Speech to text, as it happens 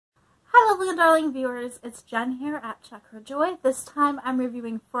Hello darling viewers, it's Jen here at Check Her Joy. This time I'm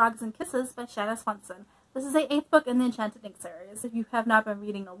reviewing Frogs and Kisses by Shanna Swendson. This is the 8th book in the Enchanted Inc series. If you have not been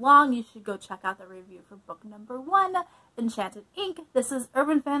reading along, you should go check out the review for book number 1, Enchanted Inc. This is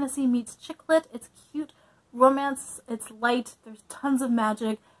urban fantasy meets chick lit. It's cute romance, it's light, there's tons of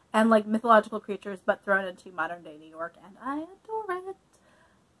magic and like mythological creatures but thrown into modern day New York, and I adore it.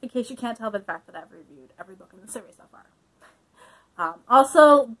 In case you can't tell by the fact that I've reviewed every book in the series so far.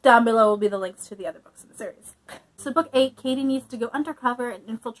 Also, down below will be the links to the other books in the series. So book 8, Katie needs to go undercover and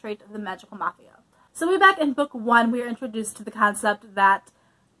infiltrate the magical mafia. So way back in book 1, we are introduced to the concept that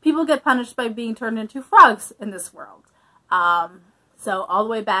people get punished by being turned into frogs in this world. So all the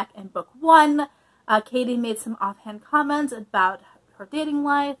way back in book 1, Katie made some offhand comments about her dating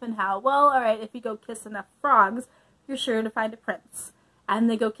life and how, well, alright, if you go kiss enough frogs, you're sure to find a prince. And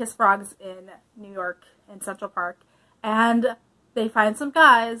they go kiss frogs in New York, in Central Park, and they find some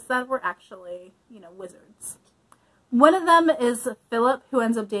guys that were actually, wizards. One of them is Philip, who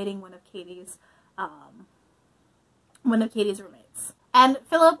ends up dating one of Katie's roommates. And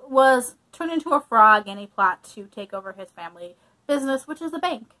Philip was turned into a frog in a plot to take over his family business, which is a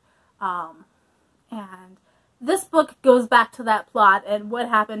bank. And this book goes back to that plot and what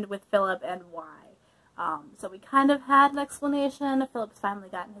happened with Philip and why. So we kind of had an explanation. Philip's finally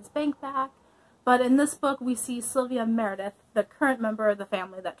gotten his bank back. But in this book, we see Sylvia Meredith, the current member of the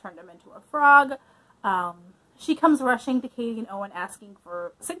family that turned him into a frog. She comes rushing to Katie and Owen asking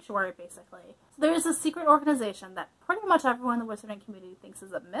for sanctuary, basically. So there is a secret organization that pretty much everyone in the wizarding community thinks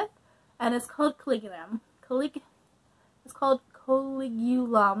is a myth, and it's called Collegium. It's called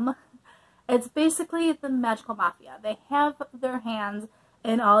Collegium. It's basically the magical mafia. They have their hands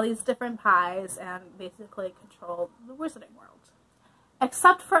in all these different pies and basically control the wizarding world.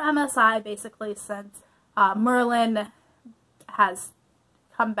 Except for MSI, basically, since Merlin has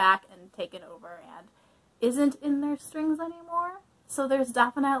come back and taken over and isn't in their strings anymore. So there's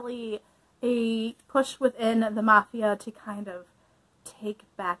definitely a push within the mafia to kind of take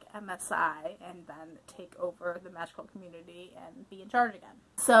back MSI and then take over the magical community and be in charge again.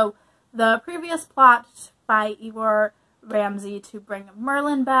 So the previous plot by Ivor Ramsey to bring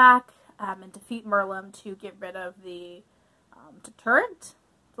Merlin back and defeat Merlin to get rid of the deterrent,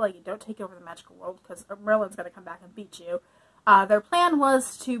 like you don't take over the magical world because Merlin's going to come back and beat you. Their plan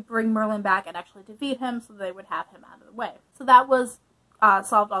was to bring Merlin back and actually defeat him so they would have him out of the way. So that was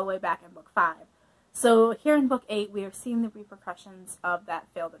solved all the way back in book 5. So here in book 8 we are seeing the repercussions of that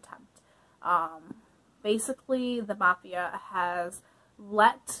failed attempt. Basically the mafia has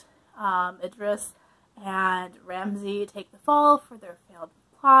let Idris and Ramsey take the fall for their failed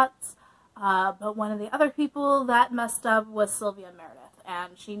plots. But one of the other people that messed up was Sylvia Meredith,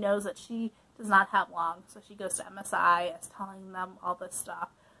 and she knows that she does not have long, so she goes to MSI as telling them all this stuff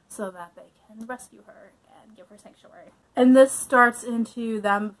so that they can rescue her and give her sanctuary. And this starts into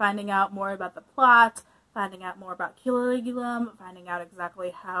them finding out more about the plot, finding out more about Collegium, finding out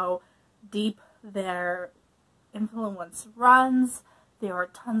exactly how deep their influence runs. There are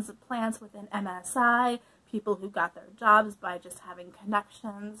tons of plans within MSI, people who got their jobs by just having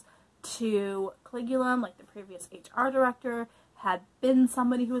connections to Collegium, like the previous HR director had been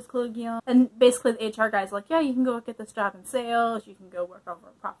somebody who was Collegium. And basically the HR guy's like, yeah, you can go get this job in sales, you can go work over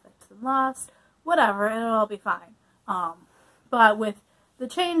profits and loss, whatever, it'll all be fine. But with the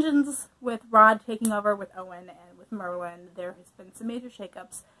changes, with Rod taking over with Owen and with Merlin, there has been some major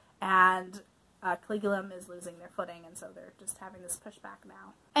shakeups, and Collegium is losing their footing, and so they're just having this pushback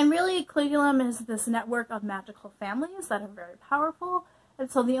now. And really, Collegium is this network of magical families that are very powerful. And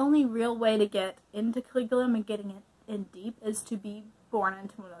so the only real way to get into Collegium and getting it in deep is to be born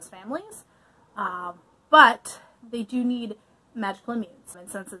into one of those families. But they do need magical immunes. And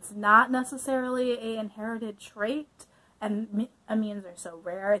since it's not necessarily an inherited trait, and immunes are so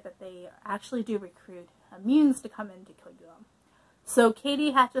rare that they actually do recruit immunes to come into Collegium. So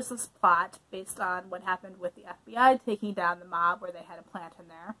Katie hatches this plot based on what happened with the FBI taking down the mob where they had a plant in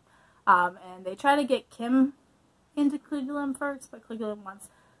there. And they try to get Kim into Collegium first, but Collegium wants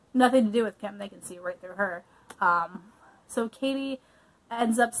nothing to do with Kim. They can see right through her. So Katie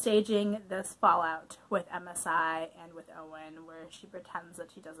ends up staging this fallout with MSI and with Owen, where she pretends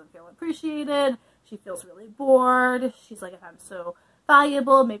that she doesn't feel appreciated. She feels really bored. She's like, if I'm so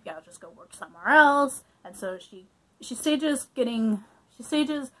valuable, maybe I'll just go work somewhere else. And so she stages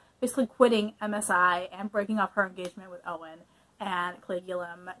basically quitting MSI and breaking off her engagement with Owen. And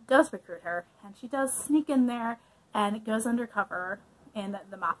Collegium does recruit her, and she does sneak in there and goes undercover in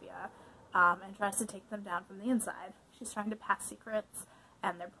the mafia and tries to take them down from the inside. She's trying to pass secrets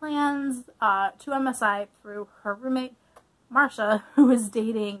and their plans to MSI through her roommate, Marcia, who is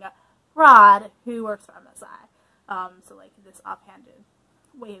dating Rod, who works for MSI. So like this offhanded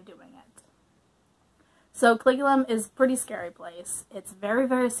way of doing it. So Collegium is a pretty scary place. It's very,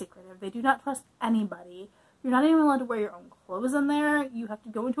 very secretive. They do not trust anybody. You're not even allowed to wear your own clothes in there. You have to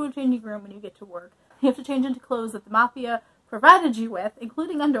go into a changing room when you get to work. You have to change into clothes that the mafia provided you with,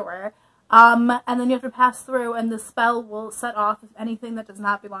 including underwear. And then you have to pass through, and the spell will set off if anything that does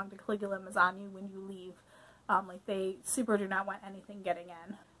not belong to Collegium is on you when you leave. Like, they super do not want anything getting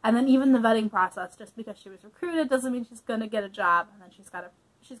in. And then even the vetting process, just because she was recruited doesn't mean she's going to get a job, and then she's got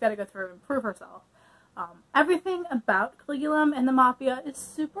to go through and prove herself. Everything about Collegium and the mafia is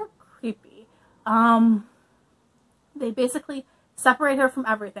super creepy. They basically separate her from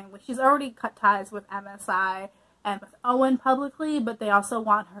everything. She's already cut ties with MSI and with Owen publicly, but they also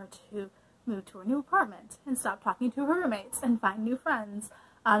want her to move to a new apartment and stop talking to her roommates and find new friends,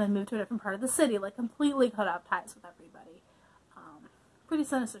 and move to a different part of the city, like completely cut off ties with everybody. Pretty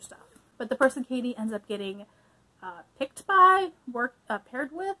sinister stuff. But the person Katie ends up getting picked by,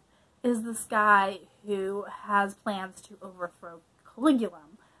 paired with, is this guy who has plans to overthrow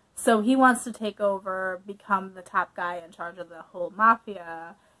Collegium. So he wants to take over, become the top guy in charge of the whole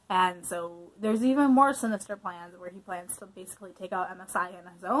mafia, and so there's even more sinister plans where he plans to basically take out MSI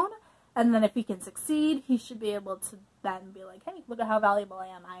on his own, and then if he can succeed, he should be able to then be like, hey, look at how valuable I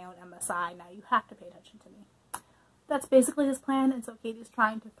am, I own MSI, now you have to pay attention to me. That's basically his plan, and so Katie's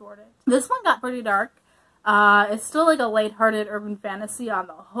trying to thwart it. This one got pretty dark. It's still like a lighthearted urban fantasy on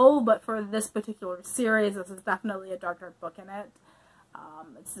the whole, but for this particular series, this is definitely a darker book in it.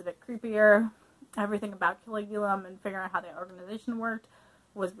 It's a bit creepier. Everything about Collegium and figuring out how the organization worked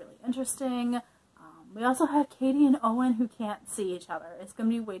was really interesting. We also have Katie and Owen who can't see each other. It's going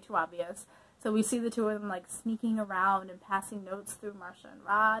to be way too obvious. So we see the two of them like sneaking around and passing notes through Marcia and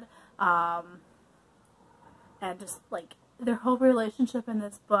Rod. And just like their whole relationship in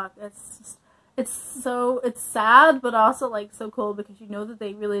this book, it's sad, but also like so cool because you know that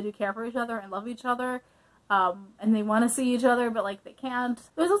they really do care for each other and love each other. And they want to see each other, but like they can't.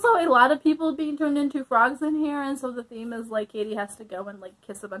 There's also a lot of people being turned into frogs in here, and so the theme is like Katie has to go and like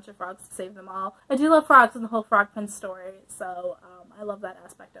kiss a bunch of frogs to save them all. I do love frogs and the whole frog prince story, so I love that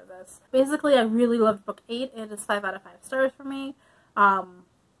aspect of this. Basically, I really loved book 8. It is 5 out of 5 stars for me. I'm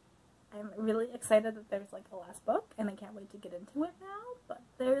really excited that there's like a last book, and I can't wait to get into it now. But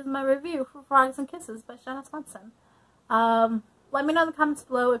there's my review for Frogs and Kisses by Shanna Swendson. Let me know in the comments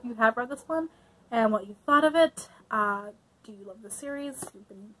below if you have read this one and what you thought of it. Do you love the series? You've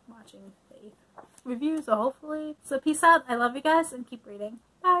been watching the review, so hopefully. So peace out. I love you guys, and keep reading.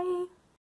 Bye!